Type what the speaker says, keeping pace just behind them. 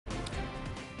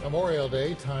Memorial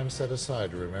Day, time set aside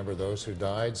to remember those who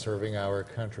died serving our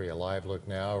country. A live look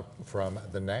now from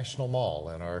the National Mall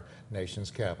in our nation's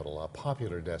capital, a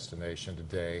popular destination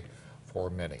today for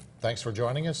many. Thanks for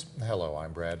joining us. Hello,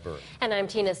 I'm Brad Burke. And I'm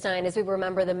Tina Stein. As we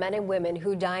remember the men and women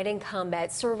who died in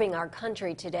combat serving our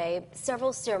country today,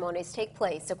 several ceremonies take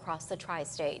place across the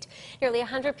tri-state. Nearly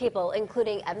 100 people,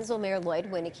 including Evansville Mayor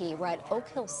Lloyd Winnicky, were at Oak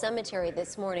Hill Cemetary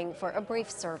this morning for a brief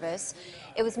service.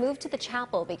 It was moved to the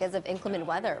chapel because of inclement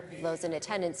weather. Those in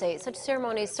attendance say such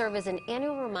ceremonies serve as an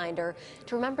annual reminder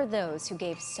to remember those who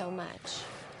gave so much.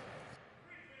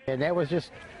 And that was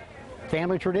just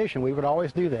family tradition. We would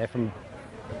always do that from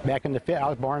back in the I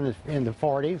was born in the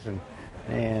 40s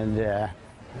and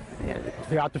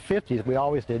throughout the 50s we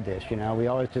always did this. You know, we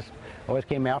always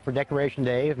came out for Decoration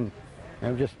Day, and it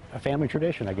was just a family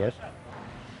tradition, I guess.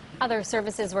 Other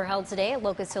services were held today at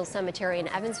Oak Hill Cemetery in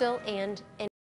Evansville and in